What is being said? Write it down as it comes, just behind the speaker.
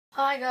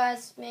Hi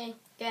guys, me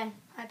again.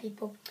 Hi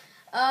people.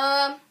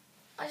 I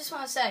just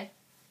want to say,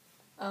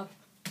 I'm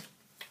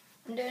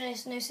doing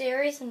this new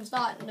series and I'm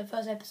starting the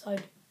first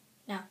episode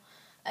now.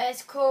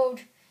 It's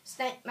called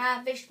Snake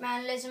Man, Fish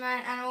Man, Lizard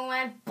Man, Animal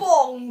Man,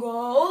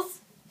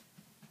 Bongos.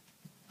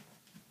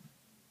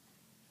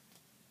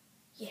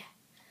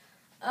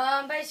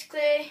 Yeah.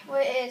 Basically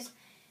what it is,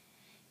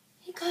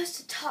 he goes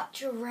to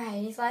touch a ray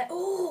and he's like,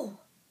 oh,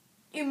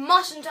 you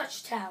mustn't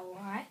touch the tail,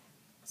 alright?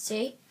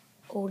 See?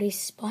 All these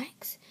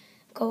spikes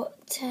got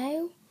a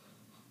tail,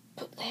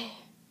 but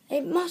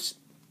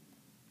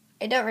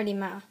it don't really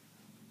matter.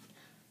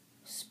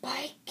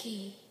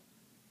 Spiky.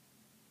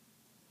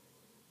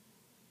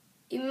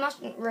 You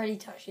mustn't really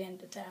touch the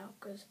end of the tail,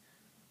 because,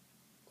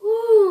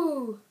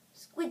 ooh,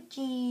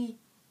 squidgy,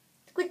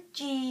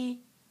 squidgy.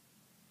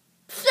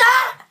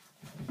 Ah!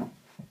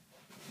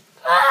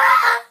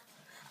 Ah!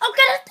 I'm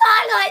gonna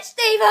die like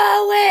Steve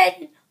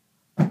Irwin!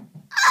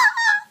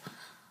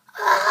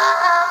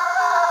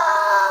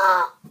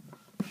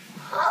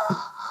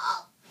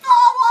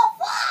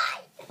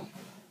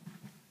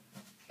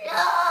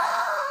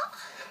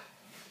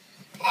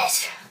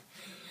 This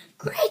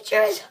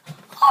creature is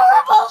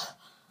horrible.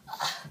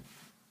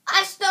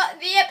 I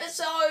started the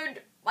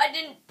episode. I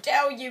didn't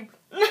tell you.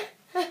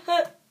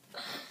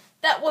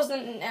 That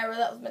wasn't an error.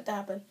 That was meant to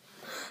happen.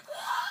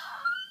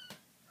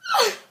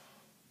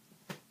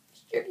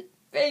 Stupid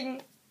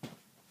thing.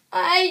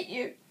 I hate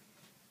you.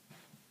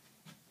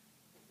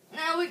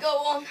 Now we go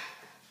on.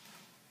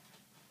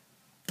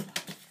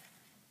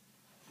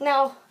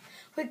 Now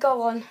we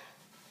go on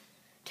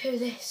to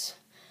this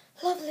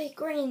lovely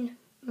green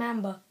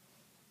mamba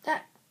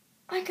that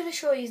I can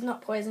assure you is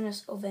not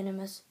poisonous or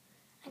venomous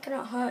and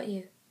cannot hurt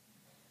you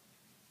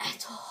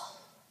at all.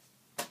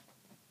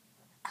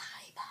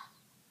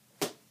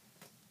 Arriba.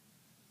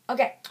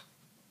 Okay,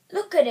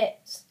 look at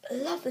its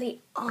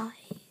lovely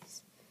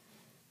eyes.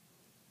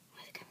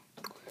 Where's it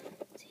going?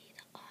 See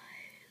the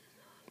eyes.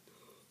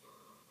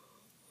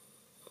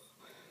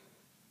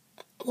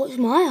 What's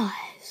my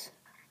eyes?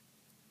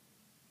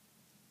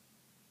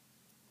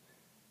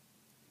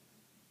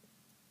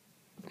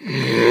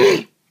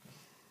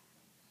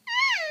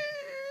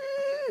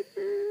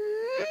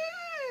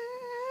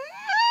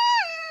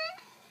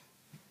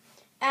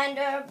 And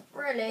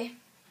really,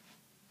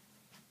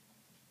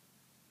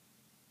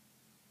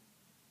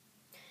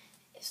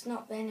 it's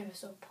not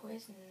venomous or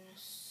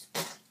poisonous.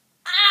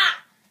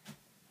 Ah!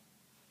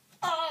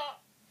 Ah!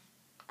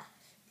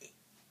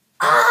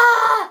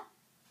 Ah!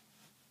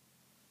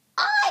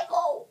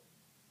 Eyeball!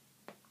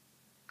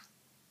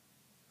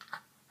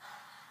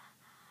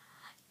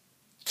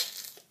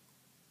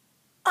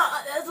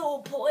 Ah, there's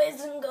all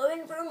poison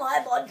going through my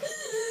body.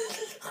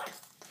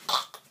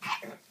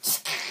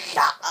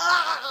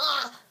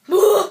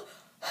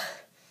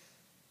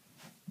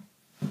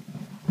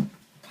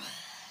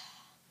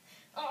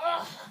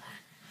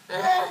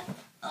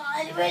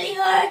 It really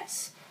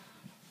hurts.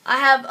 I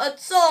have a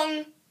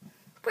song.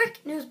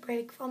 News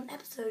break from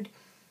episode.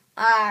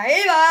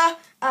 Arriba,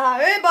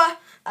 arriba,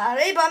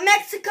 arriba,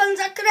 Mexicans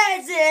are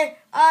crazy.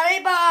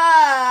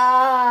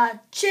 Arriba,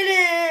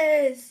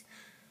 chiles.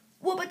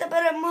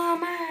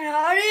 Mama,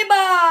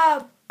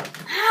 arriba.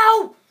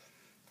 How?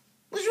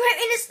 Was you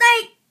hitting a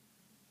snake?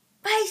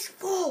 Base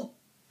 4.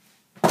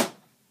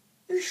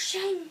 You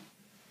shamed.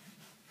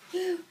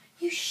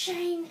 You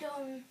shamed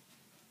on.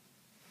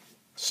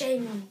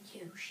 Shame on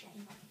you.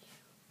 Shame on you.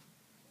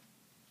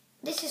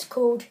 This is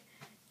called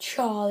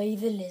Charlie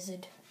the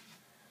Lizard.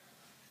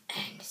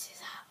 And this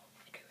is how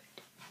we do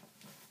it.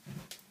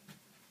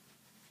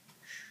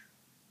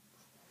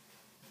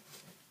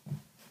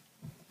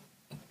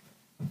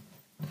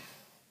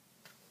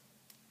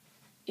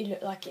 You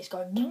look like it's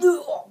going.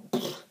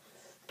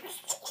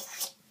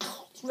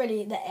 It's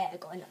really the air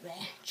going up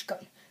there. Just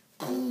going.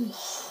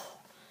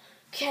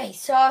 Okay,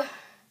 so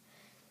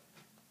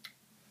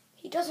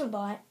he doesn't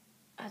bite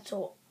at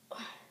all.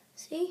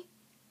 See?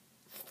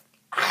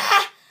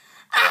 Ah!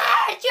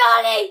 Ah!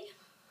 Charlie!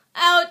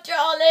 Oh,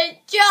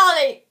 Charlie!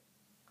 Charlie!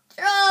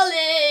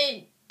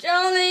 Charlie!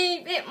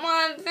 Charlie bit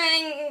my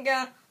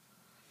finger.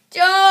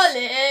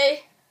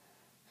 Charlie!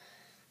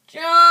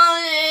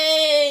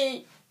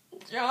 Charlie!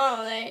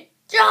 Charlie!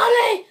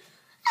 Charlie!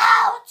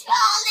 Oh,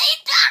 Charlie!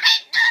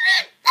 Charlie!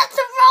 That's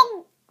the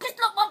wrong. It's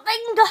not my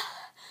finger.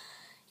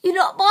 You're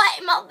not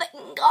biting my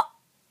finger.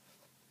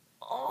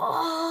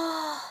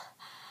 Oh.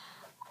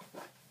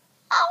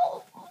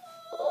 Oh.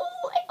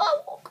 If I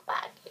walk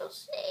back, you'll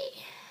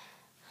see.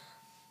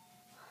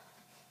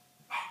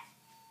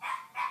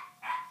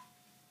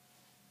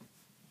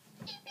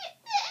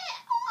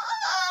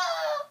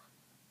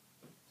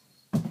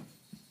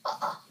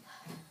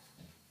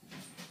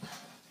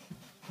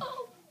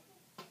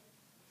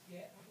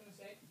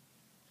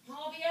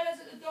 Harvey Ella's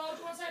at the door. Do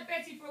you want to say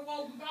Betty for a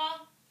walk with her?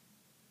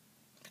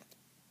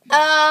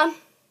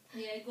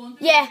 Yeah, go on.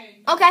 Yeah,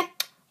 okay.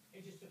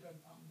 It just took a up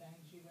and down.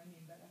 She went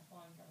in, but that's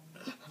fine.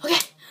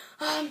 Okay.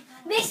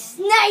 This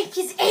snake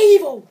is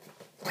evil.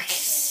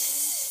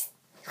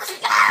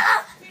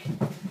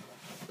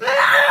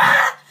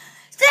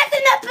 Second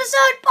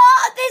episode.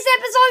 Part of this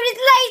episode is